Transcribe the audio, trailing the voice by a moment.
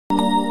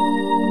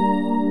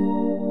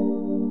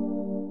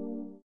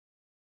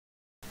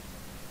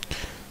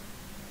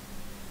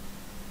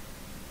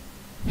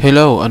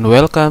Hello and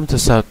welcome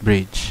to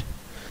Southbridge.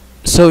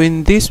 So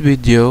in this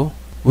video,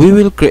 we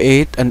will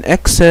create an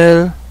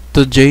Excel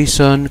to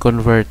JSON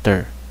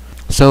converter.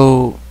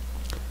 So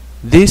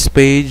this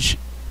page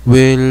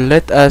will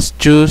let us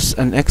choose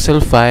an Excel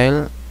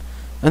file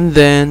and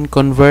then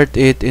convert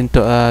it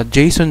into a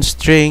JSON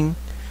string,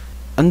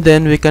 and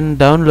then we can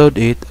download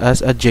it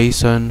as a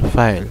JSON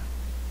file.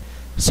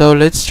 So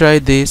let's try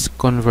this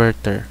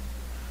converter.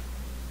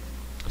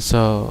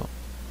 So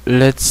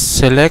let's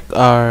select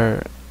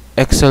our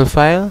Excel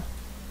file.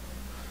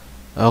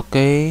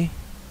 Okay,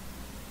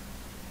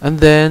 and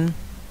then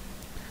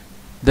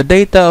the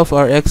data of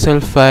our Excel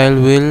file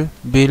will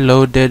be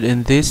loaded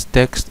in this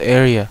text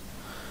area.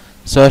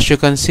 So as you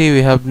can see,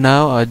 we have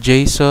now a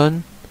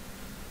JSON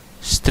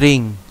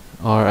string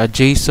or a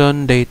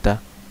JSON data.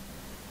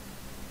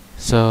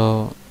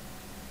 So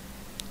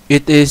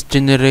it is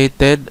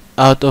generated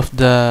out of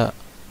the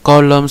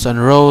columns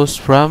and rows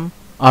from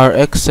our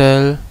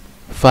Excel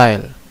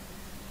file.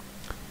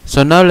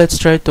 So now let's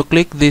try to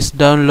click this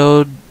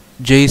download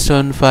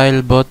JSON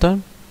file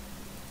button.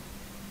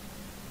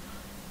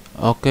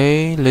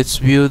 Okay, let's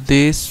view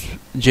this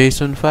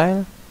JSON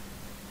file.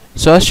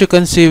 So as you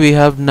can see, we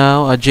have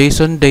now a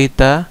JSON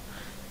data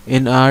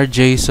in our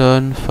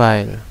JSON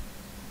file.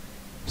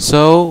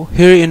 So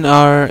here in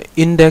our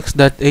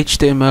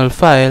index.html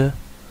file,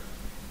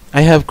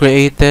 I have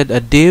created a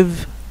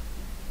div.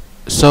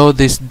 So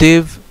this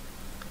div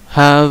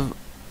have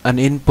an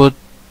input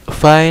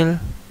file,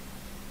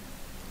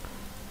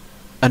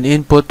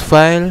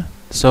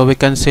 so we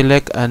can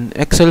select an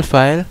Excel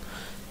file,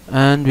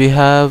 and we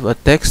have a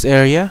text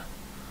area,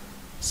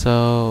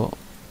 so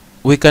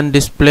we can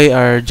display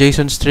our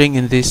JSON string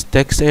in this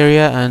text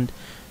area, and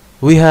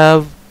we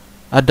have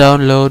a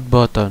download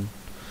button.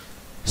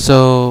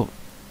 So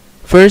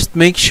first,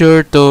 make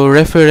sure to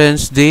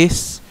reference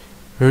this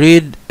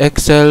read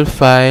Excel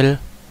file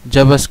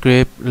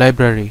JavaScript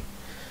library.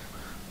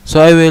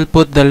 So I will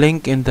put the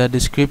link in the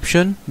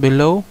description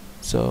below,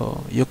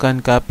 so you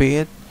can copy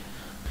it.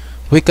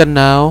 We can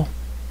now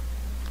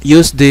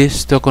use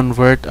this to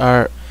convert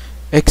our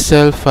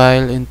Excel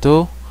file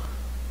into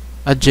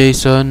a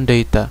JSON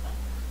data.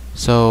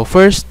 So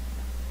first,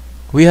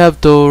 we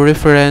have to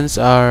reference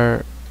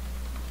our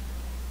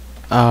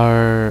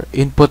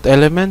input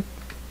element.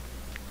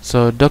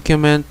 So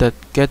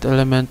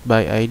document.getElement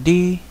by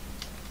ID,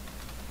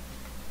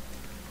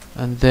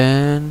 and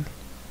then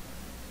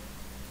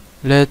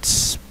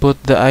let's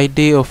put the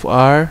ID of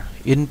our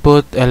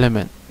input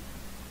element.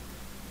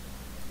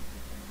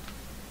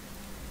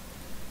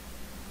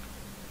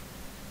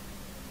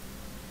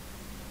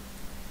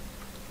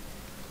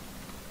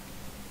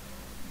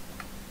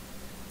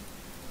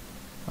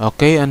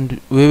 Okay,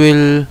 and we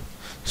will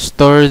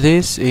store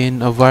this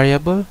in a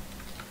variable.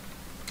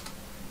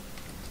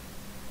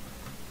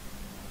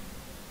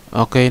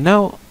 Okay,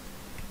 now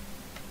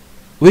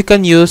we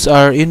can use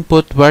our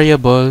input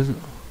variable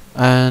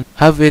and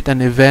have it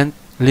an event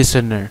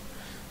listener.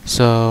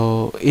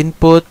 So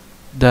input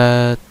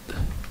that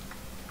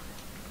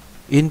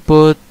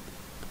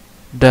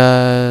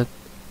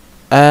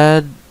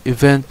add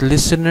event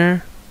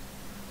listener,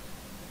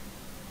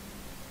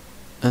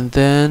 and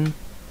then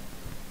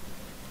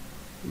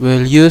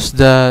we'll use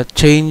the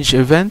change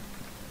event.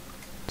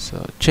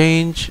 So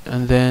change,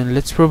 and then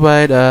let's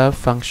provide a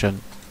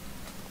function.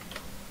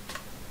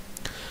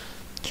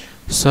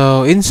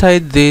 So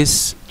inside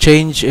this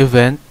change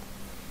event,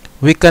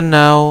 we can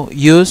now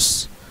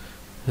use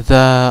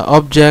the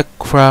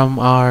object from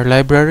our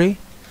library.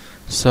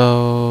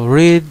 So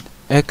read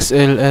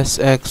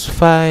xlsx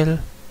file,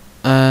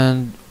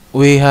 and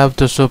we have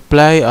to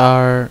supply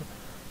our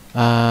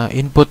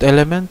input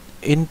element,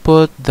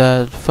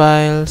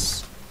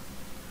 input.files.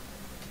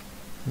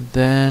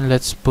 Then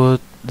let's put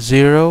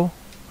 0,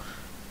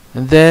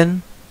 and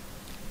then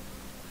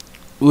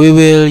we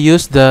will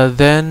use the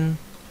then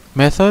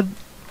method,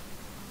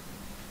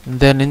 and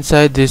then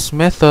inside this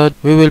method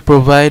we will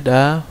provide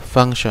a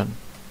function.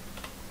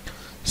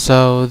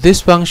 So this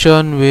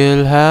function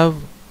will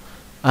have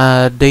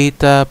a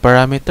data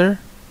parameter,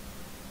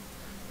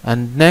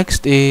 and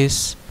next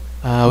is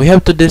we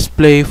have to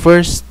display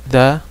first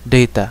the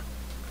data.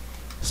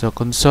 So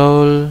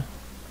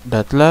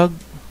console.log,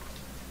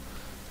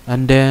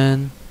 and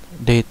then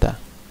data.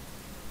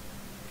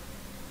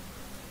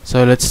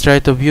 So let's try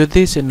to view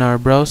this in our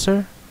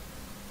browser.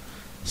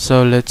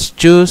 So let's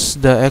choose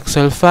the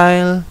Excel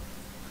file,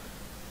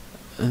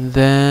 and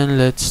then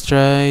let's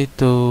try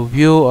to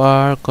view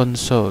our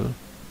console.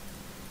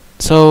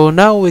 So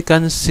now we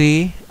can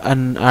see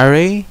an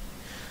array.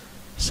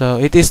 So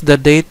it is the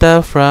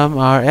data from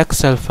our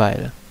Excel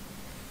file.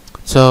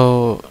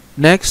 So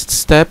next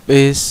step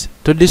is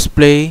to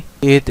display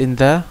it in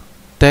the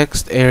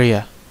text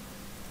area.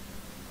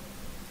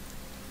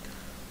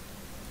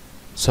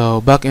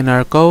 So back in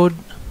our code,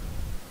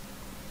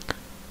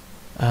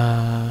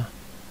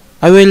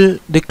 I will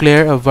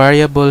declare a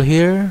variable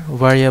here.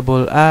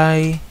 Variable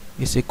I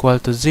is equal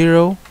to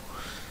 0.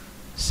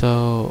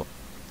 So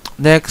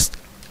next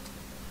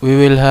we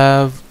will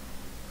have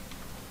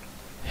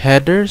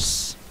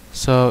headers.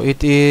 So it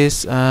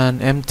is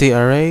an empty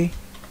array.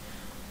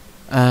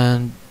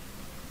 And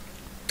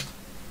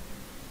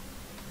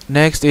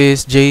next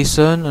is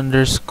JSON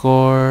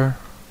underscore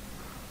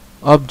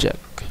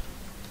object.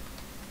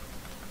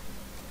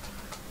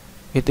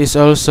 It is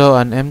also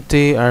an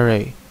empty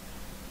array.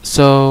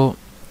 So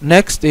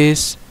next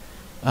is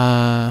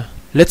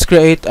let's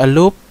create a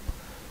loop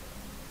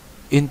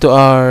into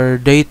our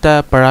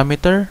data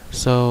parameter.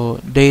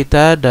 So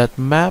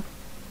data.map,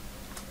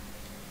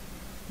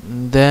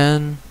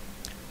 then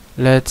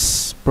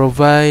let's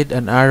provide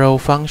an arrow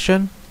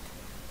function.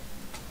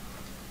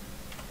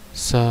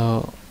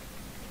 So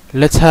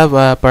let's have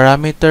a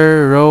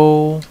parameter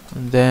row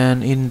and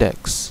then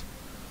index.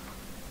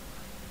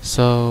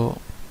 So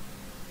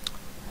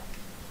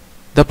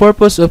the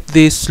purpose of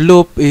this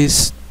loop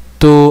is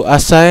to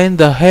assign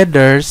the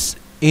headers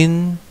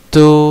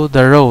into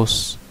the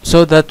rows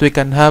so that we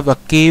can have a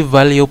key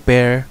value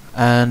pair,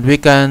 and we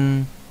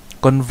can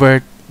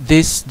convert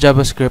this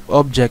JavaScript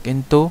object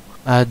into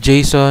a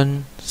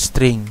JSON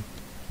string.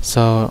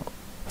 So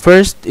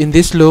first, in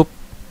this loop,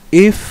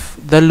 if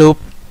the loop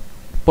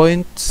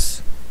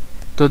points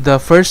to the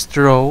first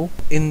row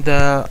in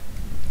the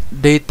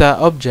data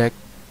object,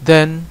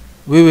 then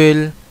we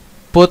will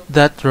put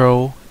that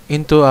row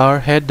into our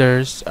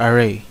headers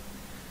array.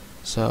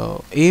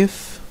 So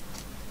if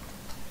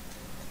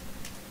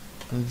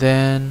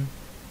then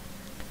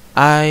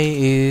I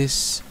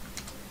is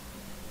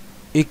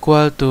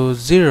equal to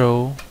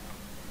 0,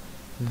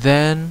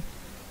 then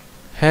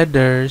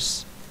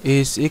headers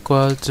is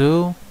equal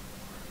to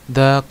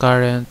the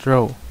current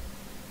row.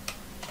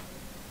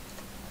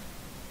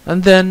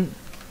 And then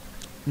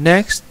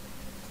next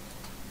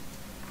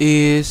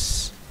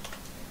is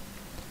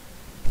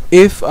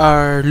if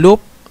our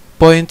loop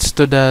points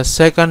to the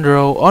second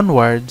row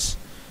onwards,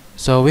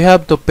 so we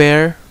have to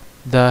pair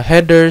the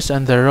headers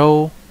and the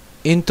row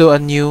into a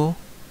new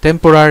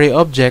temporary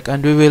object,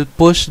 and we will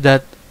push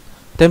that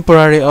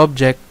temporary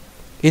object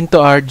into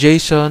our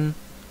JSON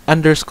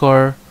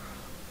underscore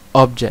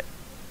object.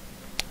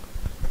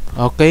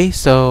 Okay,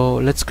 so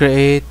let's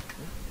create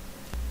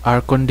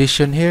our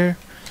condition here.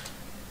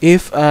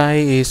 If I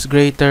is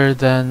greater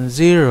than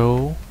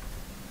 0,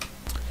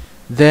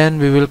 then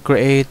we will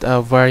create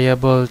a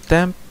variable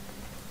temp.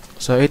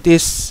 So it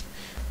is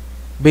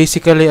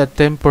basically a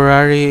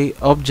temporary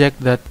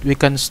object that we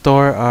can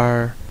store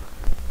our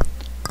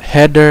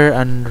header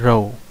and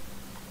row.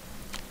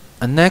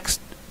 And next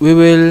we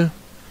will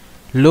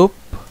loop.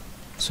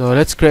 So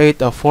let's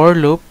create a for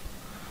loop.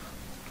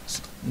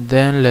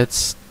 Then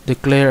let's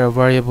declare a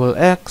variable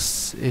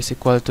x is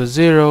equal to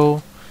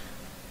 0.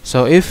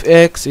 So if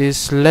x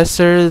is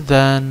lesser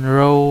than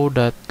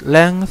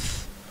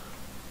row.length,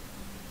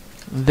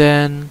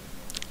 then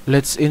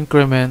let's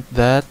increment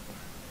that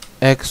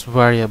x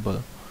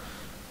variable.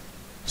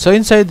 So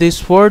inside this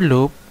for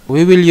loop,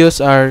 we will use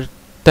our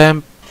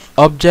temp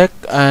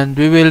object, and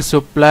we will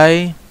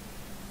supply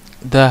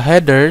the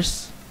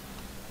headers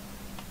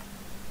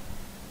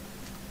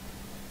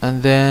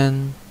and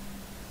then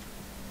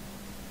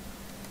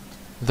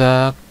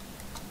the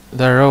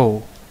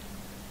row,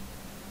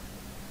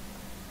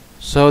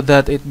 so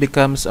that it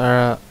becomes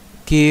our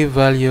key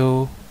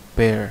value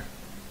pair.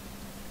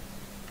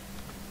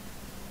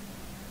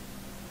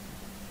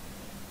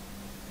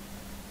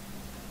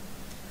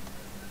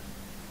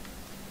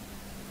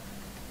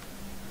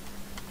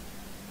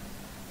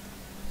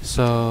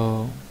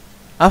 So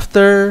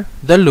after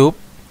the loop,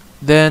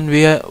 then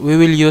we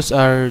will use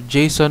our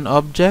JSON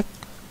object,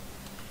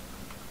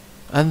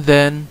 and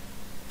then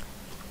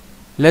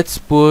let's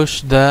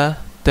push the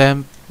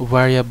temp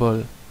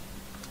variable.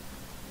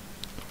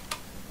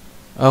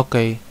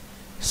 Okay,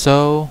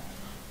 so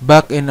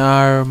back in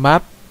our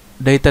map,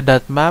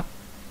 data.map,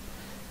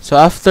 so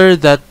after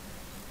that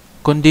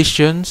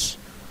conditions,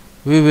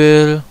 we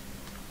will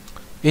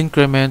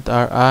increment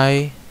our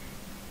I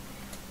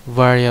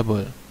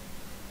variable.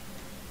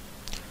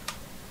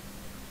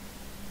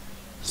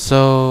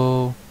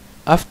 So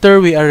after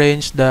we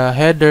arrange the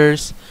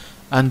headers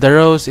and the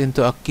rows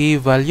into a key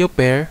value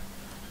pair,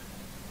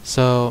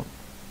 so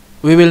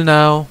we will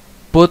now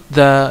put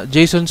the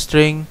JSON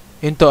string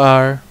into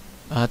our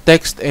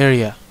text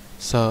area.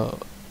 So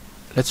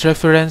let's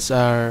reference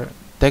our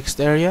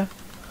text area.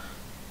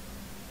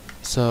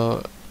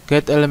 So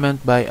get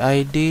element by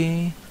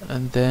ID,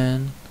 and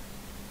then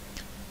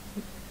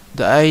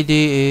the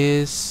ID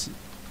is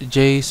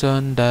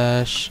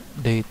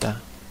JSON-data.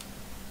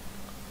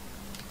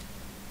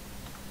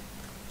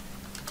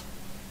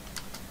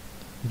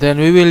 Then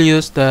we will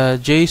use the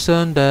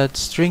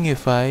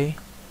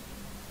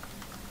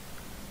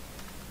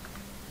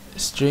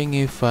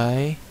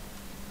JSON.stringify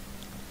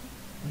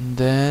and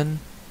then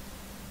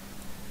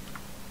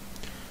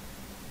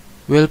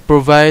we'll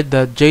provide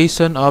the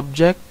JSON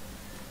object,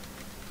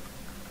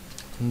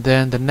 and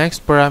then the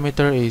next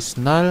parameter is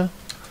null,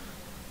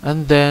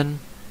 and then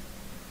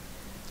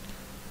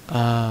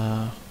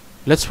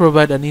let's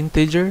provide an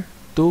integer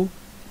 2.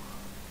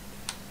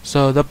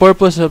 So the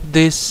purpose of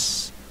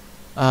this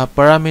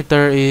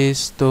parameter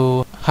is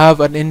to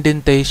have an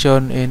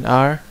indentation in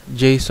our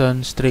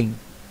JSON string.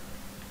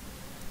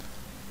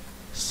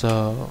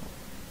 So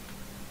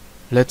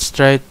let's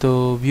try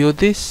to view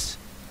this.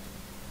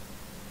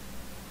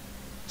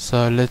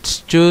 So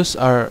let's choose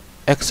our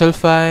Excel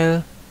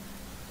file,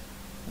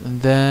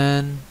 and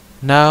then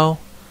now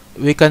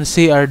we can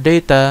see our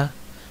data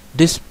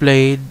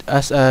displayed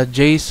as a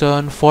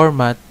JSON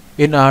format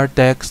in our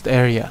text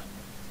area.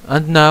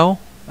 And now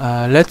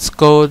let's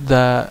code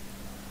the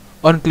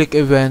on-click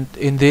event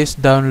in this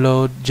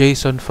download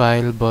JSON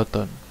file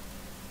button.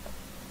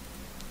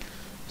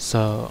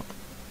 So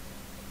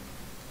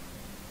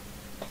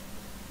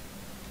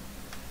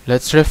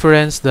let's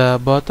reference the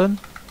button.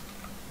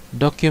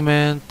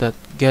 Document that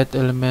get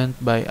element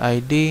by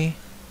ID,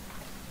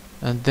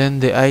 and then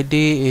the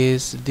ID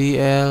is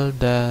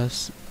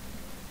dl-json,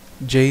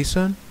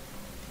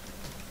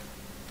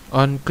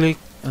 on click,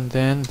 and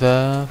then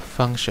the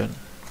function.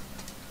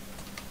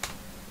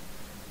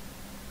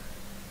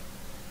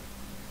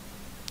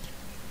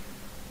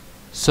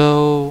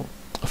 So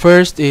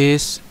first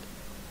is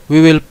we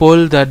will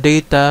pull the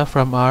data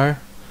from our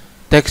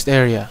text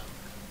area.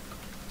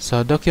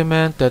 So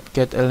document that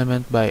get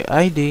element by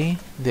ID,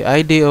 the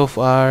ID of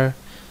our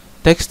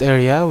text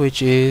area,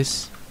 which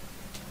is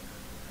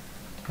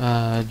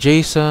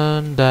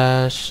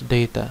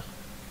JSON-data,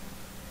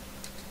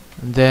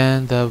 and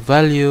then the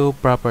value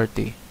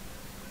property.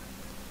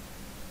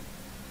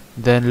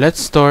 Then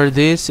let's store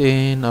this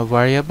in a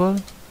variable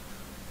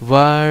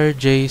var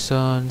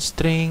JSON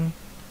string,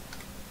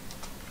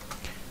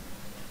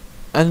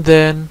 and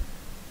then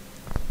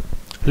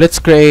let's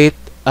create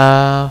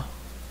a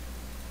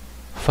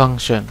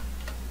function.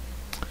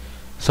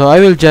 So I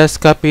will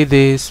just copy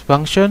this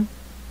function.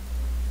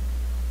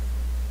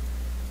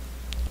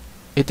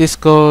 It is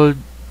called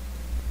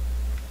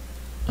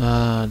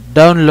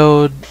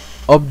download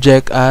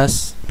object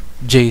as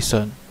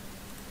JSON.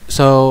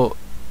 So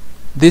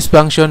this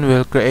function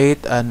will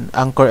create an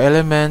anchor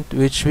element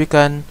which we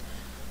can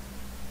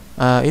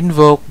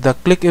invoke the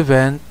click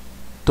event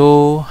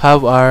to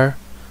have our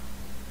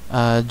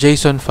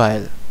JSON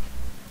file.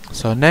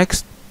 So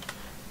next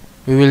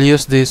we will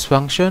use this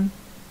function.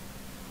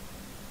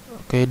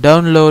 Okay,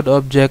 download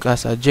object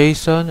as a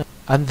JSON,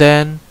 and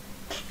then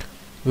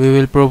we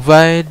will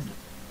provide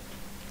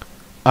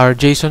our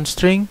JSON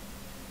string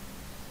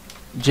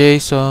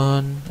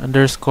JSON_str,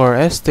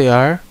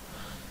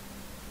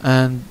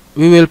 and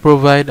we will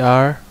provide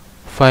our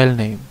file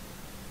name.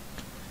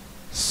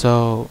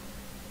 So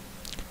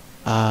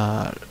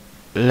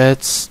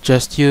let's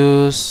just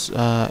use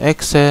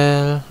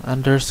Excel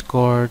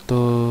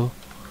 _to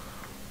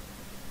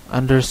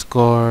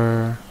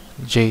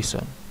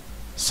 _JSON.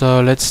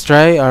 So let's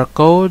try our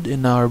code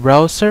in our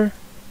browser.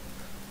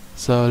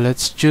 So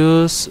let's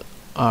choose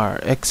our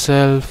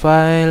Excel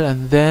file,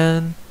 and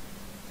then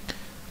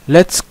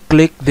let's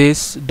click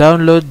this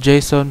download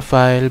JSON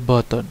file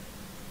button.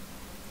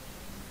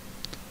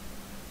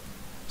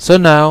 So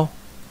now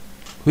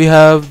we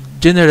have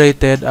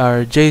generated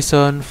our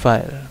JSON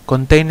file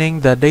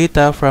containing the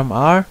data from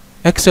our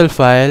Excel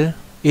file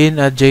in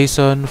a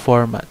JSON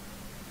format.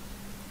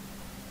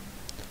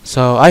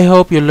 So I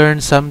hope you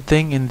learned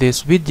something in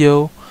this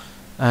video,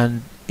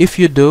 and if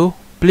you do,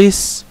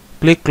 please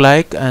click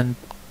like and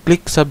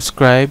click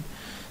subscribe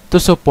to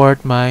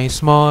support my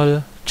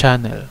small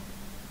channel.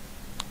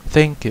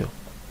 Thank you.